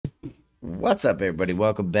What's up, everybody?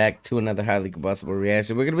 Welcome back to another highly combustible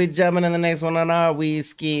reaction. We're gonna be jumping in the next one on our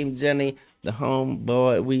Skeem Jenny, the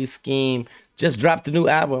homeboy. Skeem just dropped a new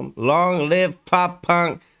album, Long Live Pop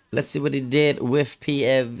Punk. Let's see what he did with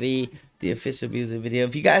PFV, the official music video.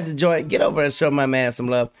 If you guys enjoy it, get over and show my man some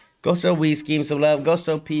love. Go show Skeem some love. Go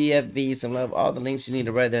show PFV some love. All the links you need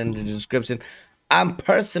are right there in the description. I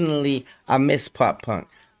miss pop punk.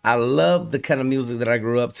 I love the kind of music that I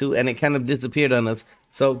grew up to, and it kind of disappeared on us.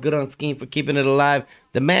 So good on Skeem for keeping it alive.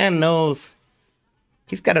 The man knows.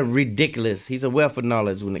 He's got he's a wealth of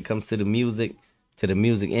knowledge when it comes to the music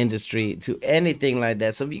industry, to anything like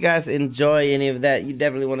that. So if you guys enjoy any of that, you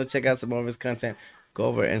definitely want to check out some more of his content. Go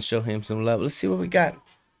over and show him some love. Let's see what we got.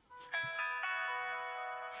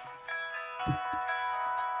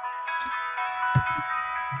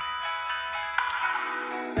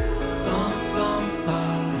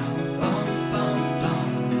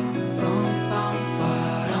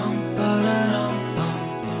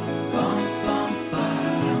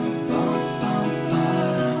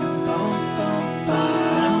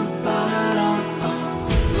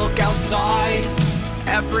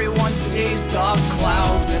 Everyone sees the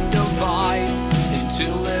clouds and divides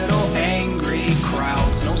into little angry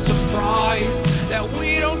crowds. No surprise that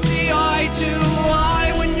we don't see eye to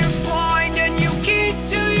eye when you're blind and you keep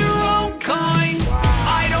to your own kind.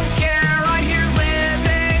 I don't care, I'm here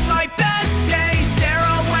living my best day. Stare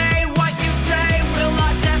away what you say will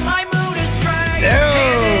not set my mood astray. Hand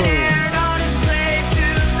in air, not a slave to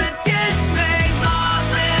the dismay. Long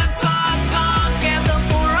live pop punk, anthem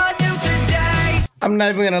for a new today. I'm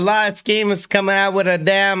not even gonna lie, Skeem is coming out with a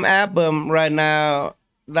damn album right now,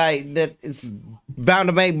 like that it's bound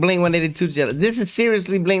to make Blink 182 jealous. This is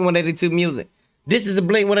seriously Blink 182 music. This is a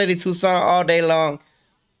Blink 182 song all day long,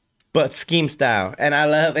 but Skeem style, and I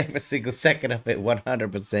love every single second of it.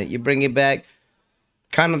 100%. You bring it back,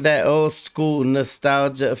 kind of that old school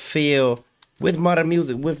nostalgia feel with modern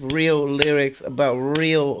music, with real lyrics about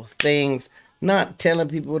real things, not telling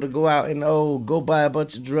people to go out and go buy a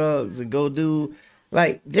bunch of drugs and go do.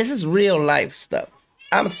 Like, this is real life stuff.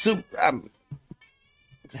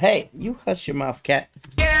 Hey, you hush your mouth, cat.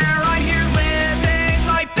 Yeah, right here living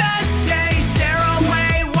my best day. Stare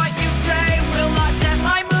away what you say will not set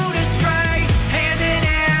my mood astray. Hand in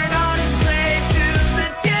air, not a slave to the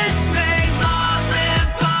dismay. Long live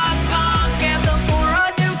pop punk, anthem for a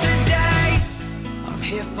new today. I'm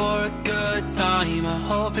here for a good time. I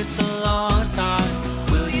hope it's a long time.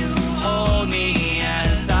 Will you hold me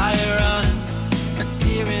as I run?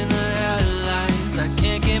 In the headlights, I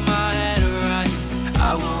can't get my head right.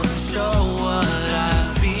 I want to show what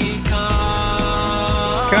I've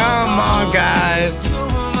become. Come on, guys. You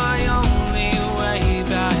were my only way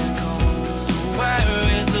back home. So where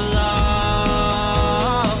is the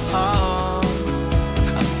love?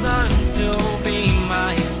 I've learned to be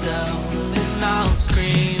myself and I'll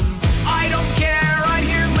scream. I don't care, I'm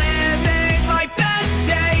here living my best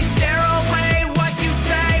day. Stare away what you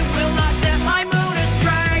say will not set my mood.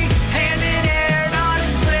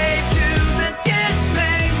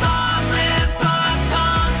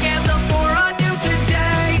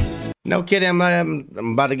 No kidding, I'm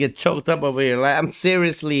about to get choked up over here. Like, I'm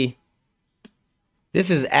seriously, this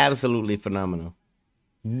is absolutely phenomenal.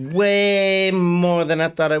 Way more than I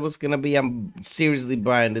thought it was gonna be. I'm seriously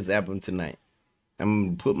buying this album tonight.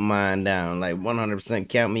 I'm putting mine down, like 100%.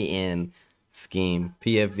 Count me in, Skeem,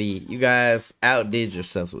 PFV. You guys outdid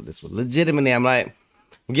yourselves with this one. Legitimately, I'm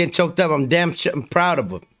getting choked up. I'm proud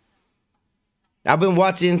of it. I've been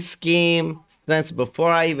watching Skeem since before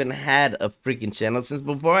I even had a freaking channel, since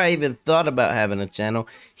before I even thought about having a channel.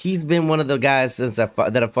 He's been one of the guys that I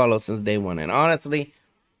followed since day one. And honestly,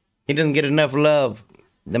 he doesn't get enough love.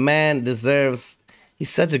 The man deserves, he's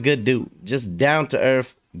such a good dude. Just down to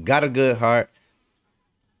earth, got a good heart,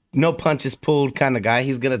 no punches pulled kind of guy.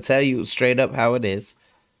 He's going to tell you straight up how it is.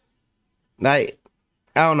 Like,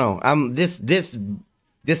 I don't know.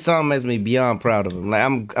 This song makes me beyond proud of him.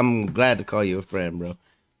 Like, I'm glad to call you a friend, bro.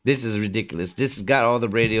 This is ridiculous. This has got all the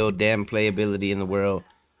radio damn playability in the world.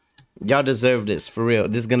 Y'all deserve this, for real.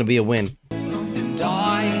 This is gonna be a win. And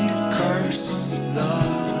I curse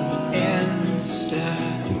the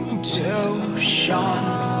institution,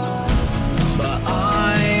 but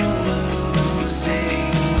I'm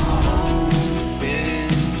losing hope in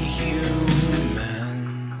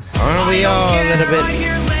humans. Aren't we all a little bit?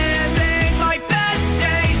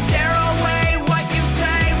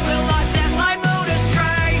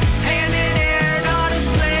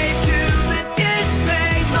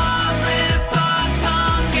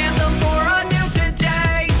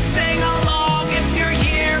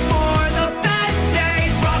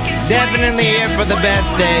 Definitely here for the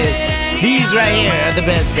best days. These right here are the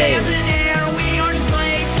best days. Hands in air, we aren't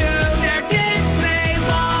slaves to their dismay.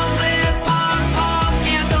 Long live pop punk,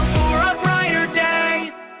 anthem for a brighter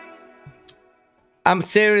day. I'm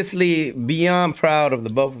seriously beyond proud of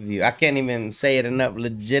the both of you. I can't even say it enough.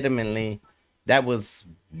 Legitimately, that was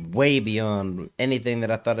way beyond anything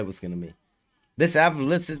that I thought it was gonna be. This I've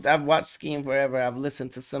watched Skeem forever. I've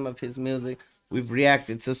listened to some of his music. We've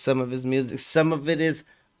reacted to some of his music. Some of it is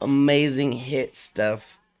amazing hit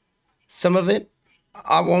stuff. Some of it,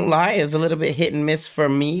 I won't lie, is a little bit hit and miss for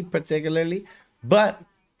me particularly. But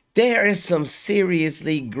there is some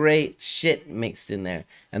seriously great shit mixed in there.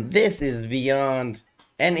 And this is beyond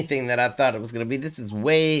anything that I thought it was going to be. This is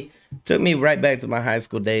took me right back to my high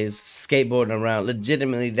school days, skateboarding around.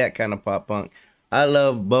 Legitimately that kind of pop punk. I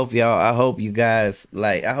love both y'all. I hope you guys,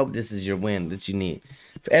 I hope this is your win that you need.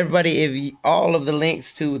 For everybody, all of the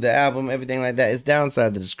links to the album, everything like that, is down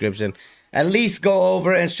inside the description. At least go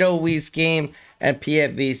over and show Skeem and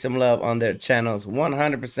PFV some love on their channels.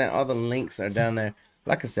 100%. All the links are down there.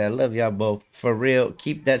 Like I said, I love y'all both. For real,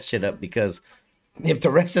 keep that shit up, because if the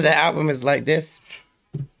rest of the album is like this,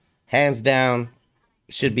 hands down,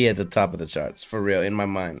 should be at the top of the charts. For real, in my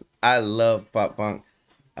mind. I love pop punk.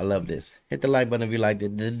 I love this. Hit the like button if you liked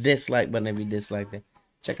it. The dislike button if you disliked it.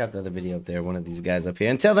 Check out the other video up there. One of these guys up here.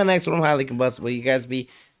 Until the next one, I'm highly combustible. You guys be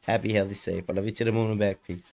happy, healthy, safe. I love you to the moon and back. Peace.